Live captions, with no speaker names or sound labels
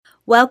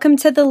Welcome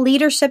to the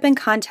Leadership in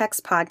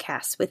Context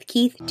podcast with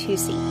Keith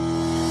Tusey.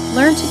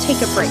 Learn to take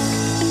a break.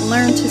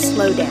 Learn to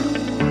slow down.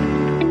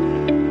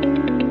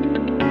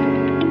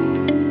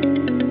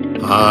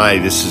 Hi,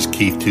 this is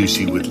Keith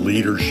Tusey with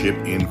Leadership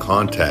in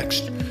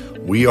Context.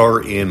 We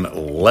are in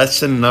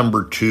lesson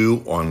number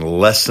 2 on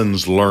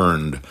lessons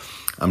learned.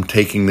 I'm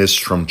taking this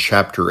from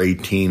chapter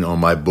 18 on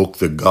my book,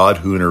 The God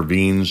Who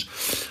Intervenes,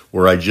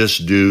 where I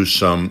just do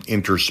some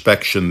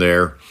introspection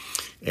there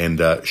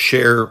and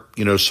share,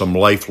 some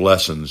life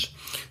lessons.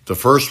 The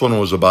first one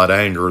was about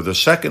anger. The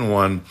second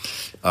one,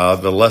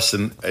 the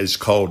lesson is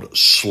called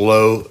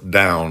Slow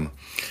Down.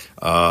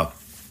 And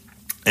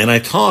I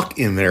talk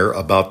in there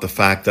about the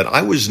fact that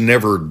I was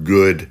never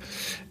good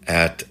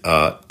at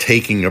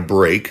taking a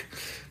break,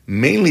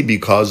 mainly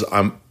because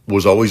I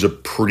was always a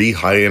pretty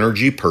high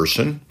energy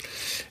person.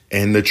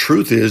 And the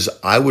truth is,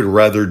 I would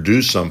rather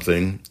do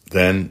something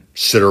than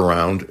sit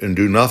around and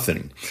do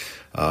nothing.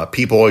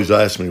 People always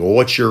ask me, well,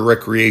 what's your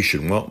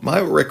recreation? Well, my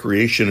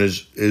recreation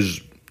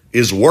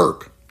is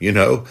work,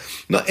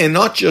 and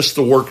not just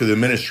the work of the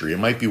ministry. It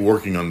might be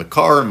working on the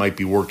car. It might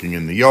be working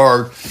in the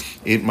yard.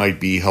 It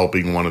might be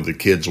helping one of the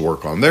kids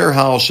work on their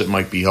house. It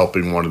might be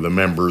helping one of the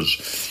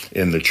members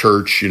in the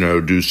church,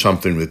 do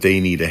something that they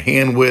need a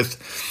hand with.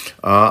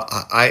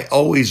 I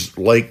always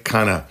like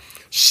kind of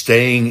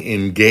staying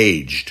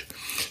engaged.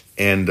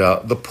 And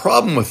the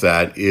problem with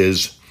that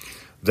is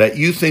that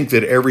you think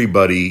that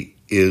everybody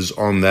is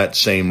on that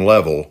same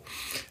level.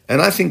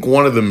 And I think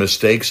one of the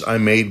mistakes I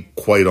made,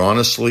 quite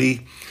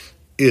honestly,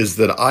 is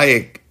that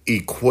I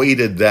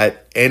equated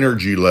that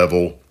energy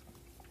level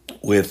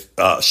with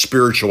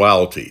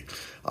spirituality.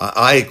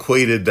 I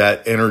equated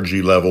that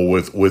energy level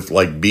with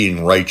like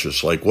being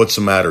righteous. Like, what's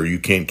the matter? You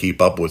can't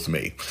keep up with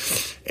me.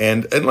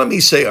 And let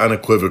me say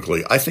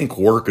unequivocally, I think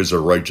work is a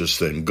righteous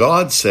thing.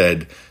 God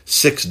said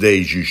 6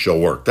 days you shall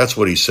work. That's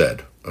what he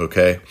said,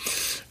 okay?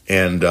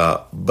 And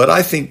but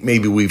I think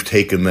maybe we've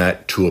taken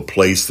that to a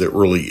place that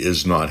really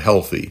is not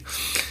healthy.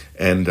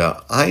 And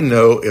I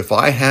know if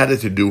I had it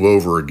to do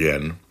over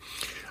again,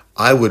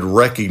 I would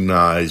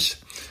recognize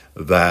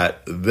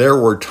that there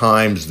were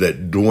times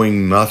that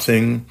doing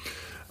nothing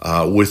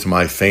with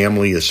my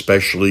family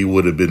especially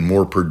would have been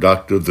more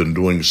productive than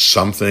doing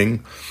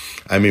something.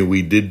 I mean,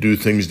 we did do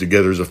things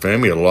together as a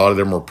family. A lot of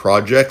them were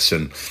projects,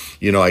 and,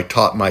 I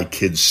taught my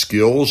kids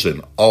skills,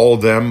 and all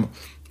of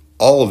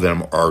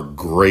them are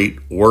great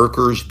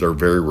workers. They're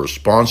very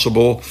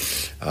responsible.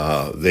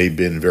 They've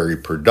been very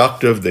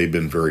productive. They've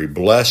been very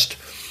blessed.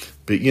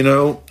 But,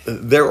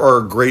 there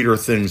are greater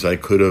things I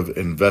could have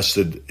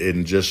invested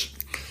in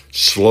just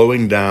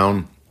slowing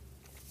down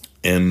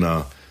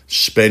and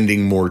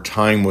spending more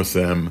time with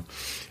them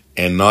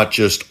and not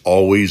just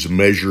always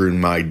measuring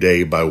my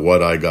day by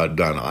what I got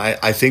done.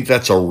 I think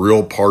that's a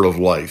real part of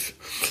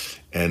life.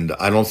 And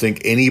I don't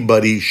think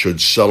anybody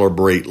should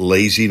celebrate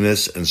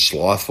laziness and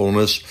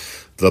slothfulness.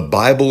 The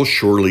Bible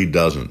surely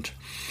doesn't.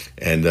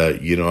 And,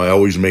 I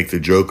always make the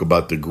joke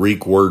about the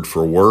Greek word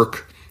for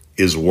work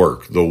is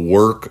work. The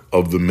work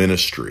of the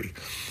ministry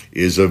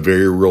is a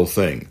very real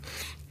thing.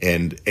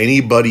 And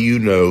anybody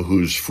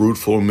who's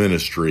fruitful in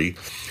ministry,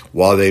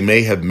 while they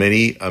may have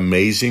many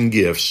amazing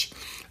gifts,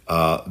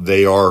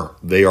 they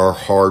are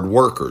hard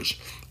workers.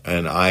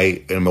 And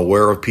I am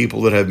aware of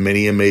people that have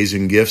many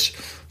amazing gifts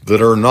that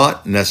are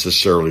not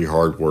necessarily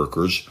hard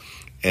workers,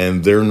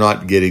 and they're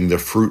not getting the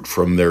fruit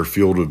from their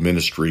field of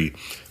ministry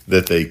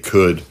that they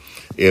could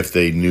if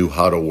they knew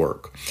how to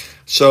work.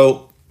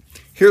 So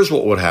here's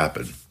what would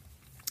happen.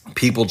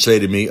 People would say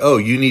to me, oh,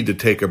 you need to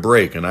take a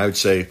break. And I would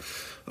say,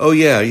 oh,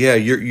 yeah,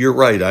 you're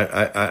right.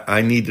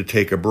 I need to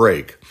take a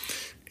break.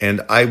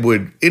 And I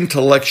would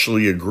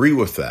intellectually agree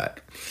with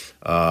that.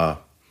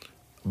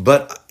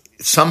 But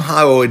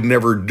somehow I would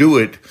never do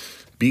it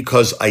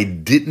because I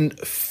didn't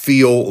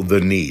feel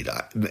the need.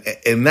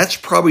 And that's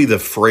probably the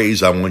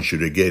phrase I want you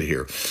to get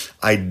here.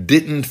 I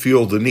didn't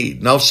feel the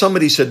need. Now, if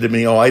somebody said to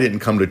me, oh, I didn't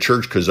come to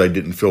church because I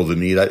didn't feel the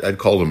need, I'd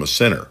call them a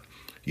sinner,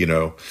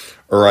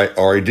 or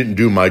I didn't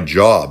do my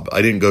job.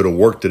 I didn't go to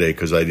work today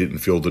because I didn't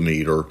feel the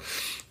need, or,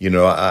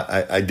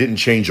 I didn't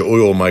change the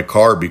oil in my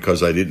car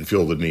because I didn't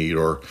feel the need,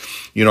 or,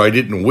 I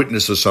didn't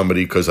witness to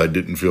somebody because I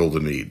didn't feel the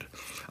need.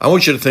 I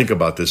want you to think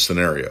about this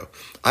scenario.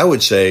 I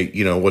would say,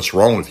 what's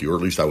wrong with you? Or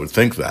at least I would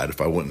think that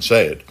if I wouldn't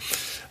say it.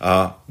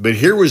 But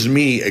here was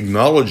me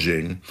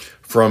acknowledging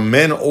from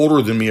men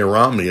older than me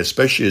around me,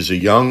 especially as a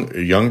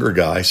younger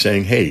guy,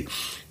 saying, hey,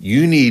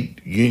 you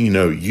need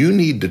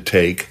to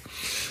take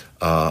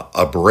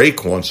a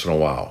break once in a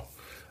while.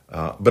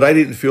 But I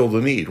didn't feel the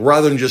need,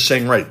 rather than just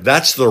saying, right,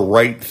 that's the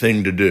right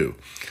thing to do.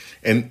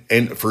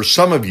 And for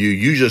some of you,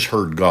 you just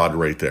heard God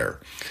right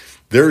there.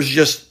 There's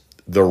just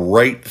the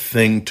right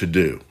thing to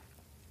do.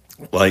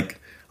 Like,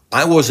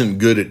 I wasn't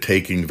good at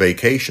taking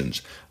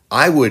vacations.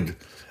 I would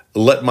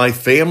let my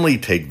family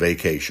take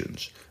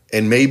vacations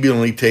and maybe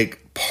only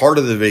take part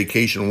of the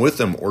vacation with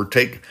them or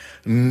take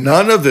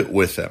none of it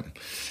with them,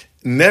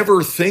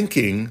 never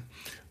thinking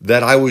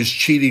that I was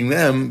cheating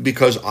them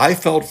because I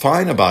felt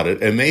fine about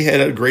it, and they had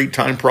a great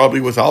time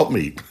probably without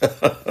me.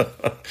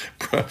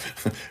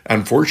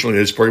 Unfortunately,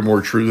 it's probably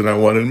more true than I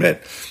want to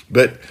admit.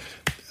 But,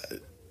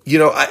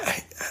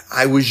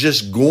 I was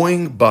just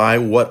going by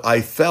what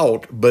I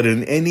felt, but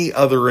in any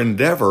other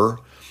endeavor,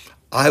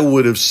 I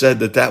would have said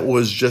that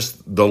was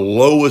just the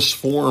lowest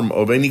form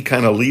of any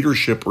kind of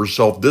leadership or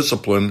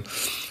self-discipline,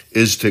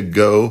 is to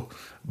go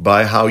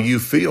by how you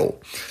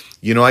feel.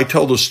 I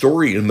tell the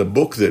story in the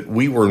book that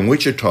we were in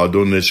Wichita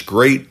doing this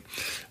great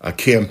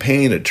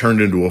campaign. It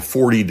turned into a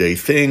 40-day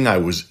thing. I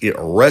was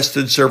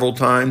arrested several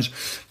times,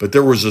 but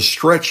there was a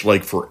stretch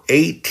like for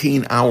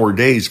 18-hour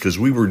days because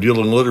we were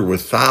dealing literally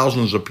with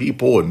thousands of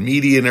people and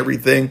media and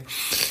everything.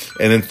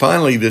 And then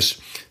finally,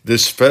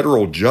 this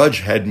federal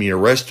judge had me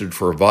arrested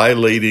for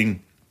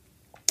violating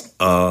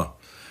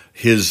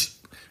his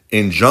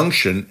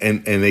injunction,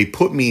 and they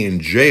put me in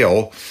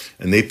jail,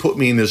 and they put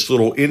me in this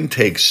little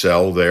intake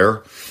cell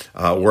there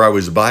where I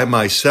was by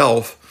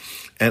myself,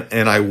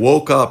 and I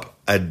woke up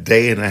a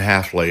day and a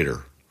half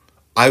later.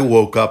 I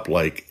woke up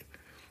like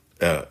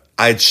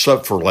I'd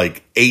slept for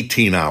like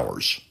 18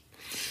 hours,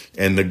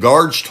 and the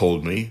guards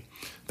told me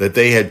that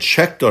they had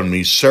checked on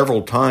me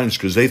several times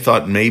because they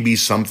thought maybe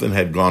something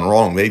had gone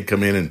wrong. They'd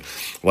come in and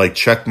like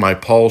check my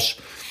pulse.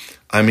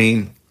 I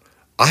mean,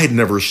 I had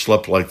never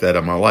slept like that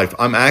in my life.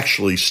 I'm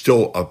actually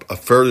still a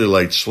fairly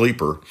light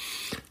sleeper.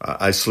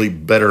 I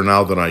sleep better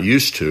now than I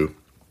used to.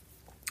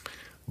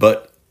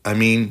 But I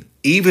mean,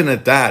 even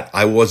at that,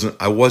 I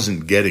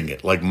wasn't getting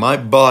it. Like my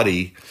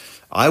body,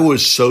 I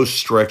was so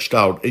stretched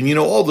out. And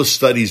all the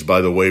studies,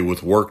 by the way,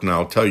 with work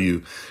now tell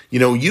you,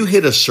 you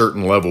hit a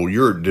certain level,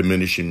 you're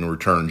diminishing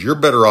returns. You're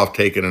better off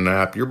taking a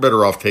nap. You're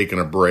better off taking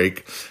a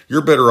break.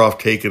 You're better off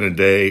taking a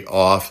day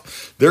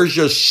off. There's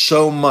just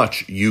so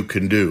much you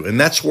can do.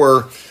 And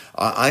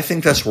I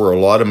think that's where a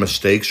lot of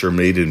mistakes are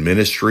made in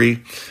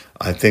ministry.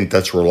 I think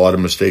that's where a lot of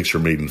mistakes are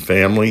made in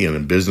family and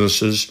in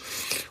businesses,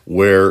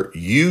 where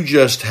you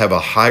just have a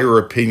higher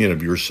opinion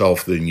of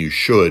yourself than you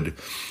should,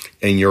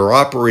 and you're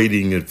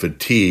operating in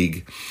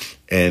fatigue,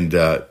 and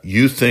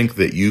you think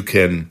that you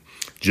can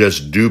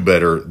just do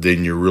better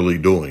than you're really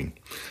doing.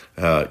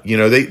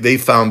 They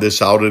found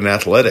this out in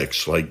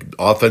athletics, like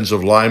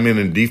offensive linemen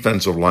and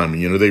defensive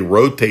linemen. They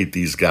rotate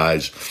these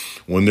guys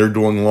when they're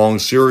doing long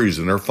series,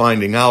 and they're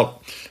finding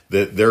out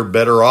that they're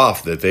better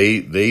off, that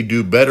they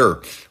do better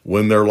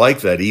when they're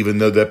like that, even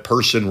though that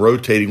person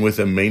rotating with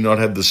them may not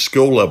have the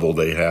skill level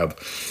they have.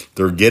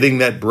 They're getting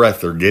that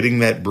breath, they're getting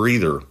that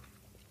breather.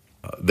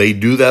 They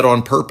do that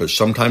on purpose.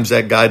 Sometimes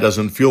that guy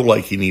doesn't feel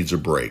like he needs a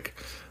break,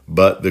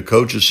 but the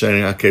coach is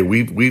saying, okay,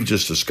 we've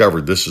just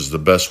discovered this is the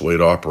best way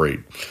to operate.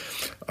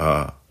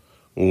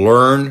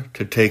 Learn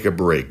to take a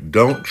break.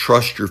 Don't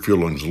trust your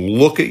feelings.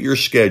 Look at your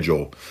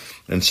schedule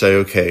and say,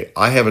 okay,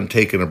 I haven't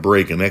taken a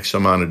break in X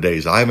amount of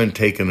days. I haven't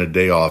taken a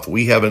day off.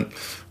 We haven't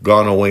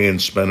gone away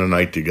and spent a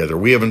night together.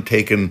 We haven't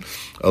taken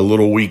a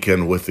little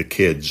weekend with the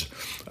kids.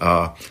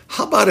 How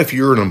about if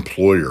you're an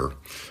employer?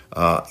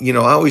 I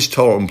always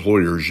tell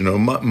employers,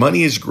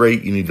 money is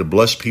great. You need to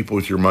bless people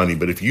with your money.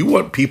 But if you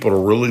want people to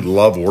really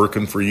love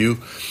working for you,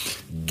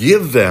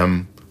 give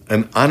them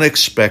an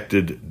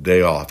unexpected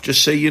day off.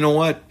 Just say, you know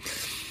what?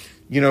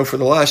 For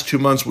the last 2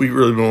 months, we've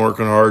really been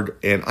working hard,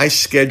 and I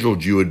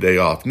scheduled you a day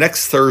off.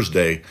 Next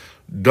Thursday,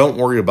 don't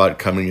worry about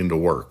coming into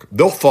work.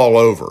 They'll fall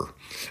over.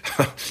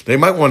 They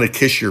might want to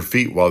kiss your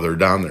feet while they're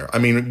down there. I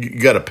mean,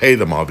 you got to pay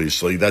them,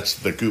 obviously. That's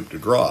the coup de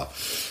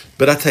grace.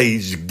 But I tell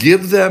you,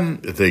 give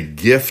them the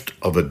gift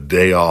of a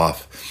day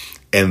off,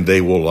 and they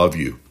will love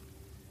you.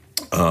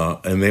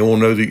 And they will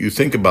know that you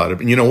think about it.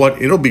 And you know what?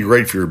 It'll be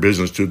great for your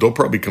business, too. They'll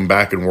probably come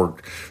back and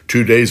work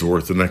 2 days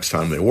worth the next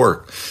time they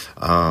work.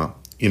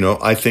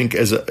 I think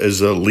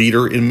as a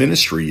leader in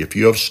ministry, if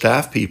you have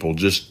staff people,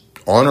 just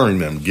honoring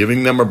them,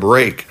 giving them a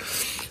break.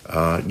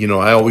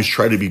 I always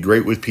try to be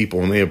great with people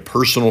when they have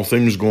personal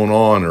things going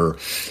on, or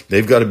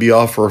they've got to be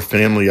off for a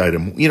family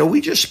item.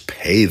 We just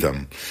pay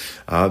them.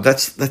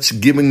 That's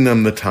giving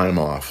them the time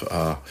off.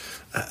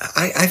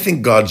 I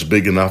think God's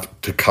big enough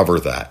to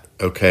cover that.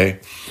 Okay.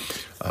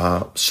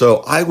 So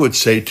I would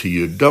say to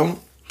you,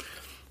 don't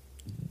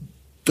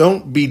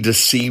be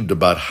deceived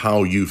about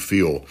how you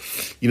feel.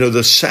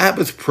 The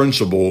Sabbath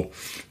principle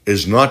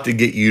is not to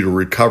get you to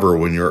recover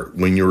when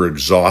you're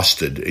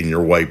exhausted and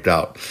you're wiped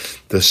out.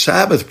 The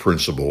Sabbath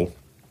principle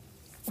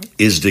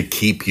is to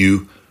keep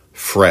you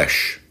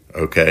fresh,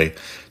 okay?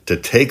 To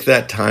take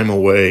that time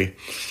away,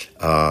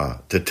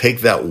 to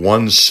take that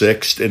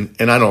 1/6,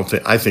 and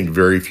I think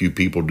very few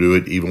people do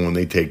it, even when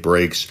they take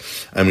breaks.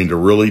 I mean, to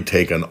really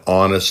take an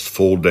honest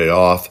full day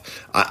off.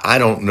 I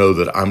don't know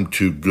that I'm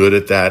too good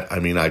at that. I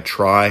mean, I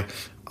try.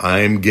 I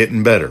am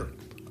getting better.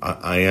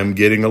 I am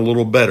getting a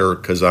little better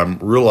because I'm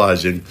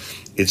realizing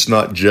it's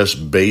not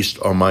just based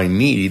on my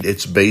need.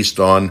 It's based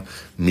on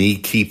me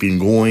keeping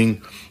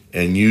going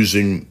and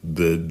using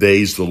the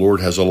days the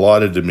Lord has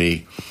allotted to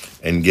me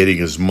and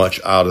getting as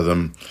much out of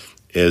them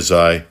as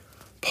I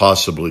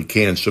possibly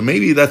can. So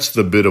maybe that's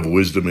the bit of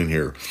wisdom in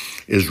here,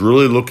 is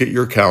really look at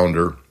your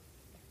calendar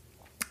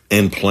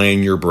and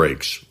plan your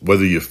breaks.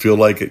 Whether you feel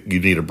like it, you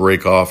need a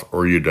break off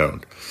or you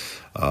don't.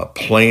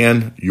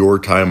 Plan your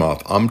time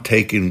off. I'm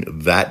taking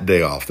that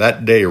day off.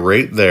 That day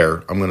right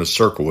there, I'm going to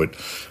circle it,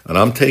 and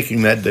I'm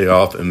taking that day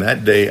off. And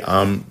that day,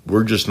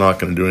 we're just not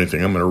going to do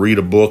anything. I'm going to read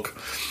a book.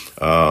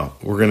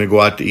 We're going to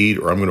go out to eat,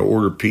 or I'm going to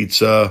order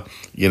pizza.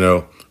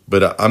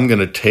 But I'm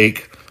going to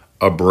take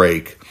a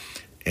break.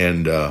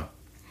 And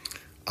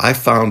I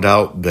found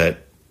out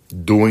that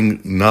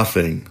doing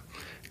nothing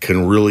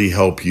can really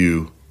help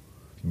you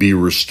be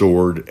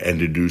restored and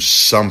to do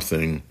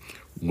something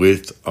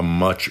with a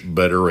much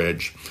better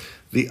edge.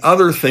 The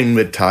other thing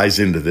that ties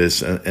into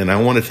this, and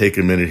I want to take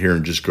a minute here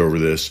and just go over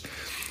this,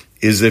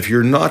 is if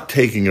you're not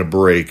taking a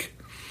break,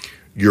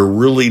 you're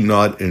really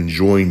not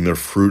enjoying the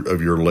fruit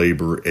of your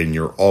labor, and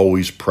you're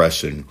always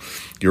pressing.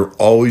 You're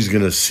always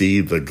going to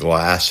see the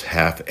glass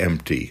half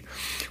empty.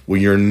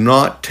 When you're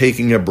not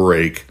taking a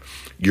break,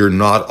 you're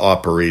not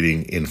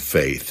operating in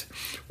faith.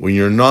 When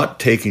you're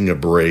not taking a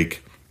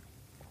break,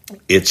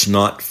 it's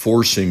not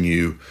forcing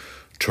you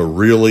to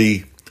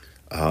really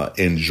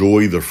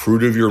enjoy the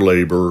fruit of your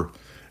labor,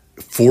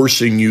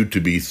 forcing you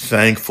to be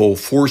thankful,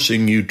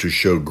 forcing you to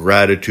show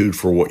gratitude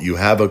for what you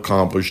have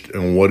accomplished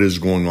and what is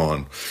going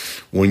on.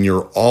 When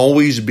you're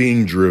always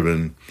being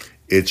driven,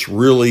 it's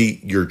really,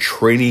 you're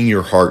training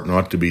your heart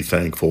not to be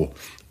thankful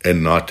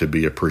and not to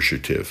be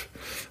appreciative.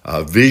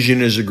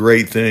 Vision is a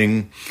great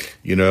thing,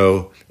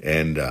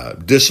 and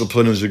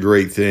discipline is a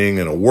great thing,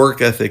 and a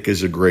work ethic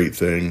is a great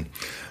thing.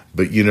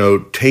 But,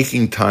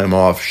 taking time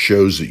off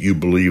shows that you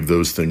believe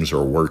those things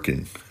are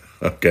working,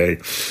 okay?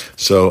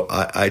 So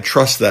I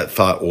trust that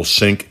thought will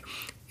sink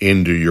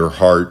into your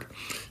heart,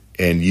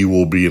 and you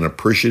will be an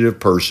appreciative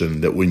person,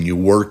 that when you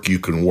work, you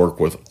can work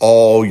with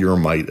all your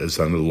might as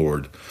unto the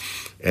Lord,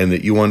 and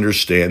that you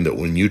understand that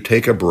when you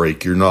take a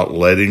break, you're not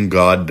letting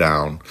God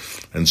down,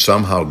 and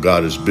somehow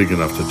God is big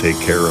enough to take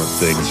care of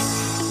things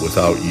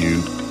without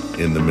you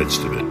in the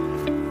midst of it.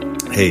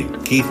 Hey,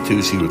 Keith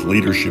Tusey with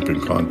Leadership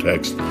in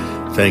Context.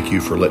 Thank you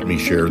for letting me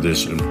share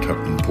this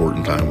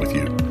important time with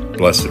you.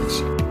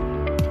 Blessings.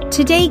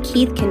 Today,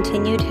 Keith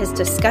continued his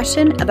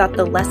discussion about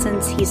the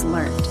lessons he's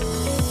learned.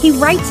 He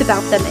writes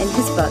about them in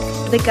his book,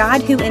 The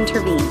God Who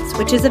Intervenes,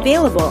 which is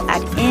available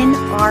at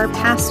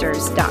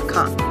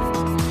nrpastors.com.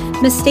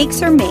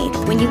 Mistakes are made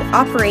when you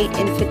operate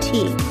in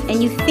fatigue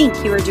and you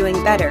think you are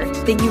doing better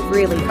than you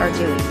really are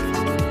doing.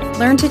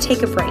 Learn to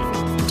take a break.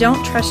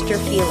 Don't trust your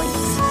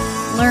feelings.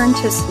 Learn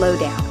to slow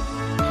down.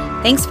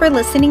 Thanks for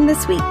listening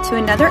this week to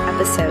another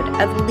episode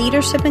of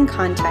Leadership in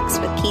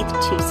Context with Keith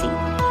Tusey.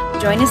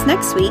 Join us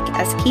next week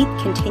as Keith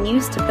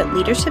continues to put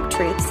leadership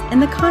truths in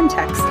the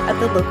context of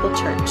the local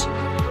church.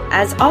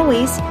 As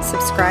always,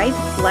 subscribe,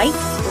 like,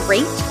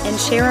 rate, and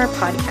share our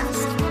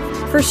podcast.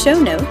 For show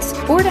notes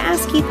or to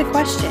ask Keith a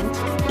question,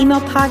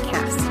 email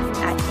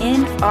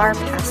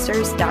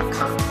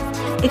podcast@nrpastors.com.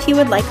 If you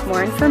would like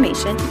more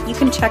information, you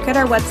can check out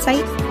our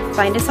website,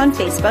 find us on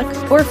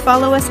Facebook, or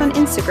follow us on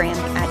Instagram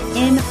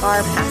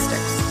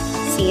 @nrpastors.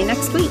 See you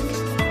next week.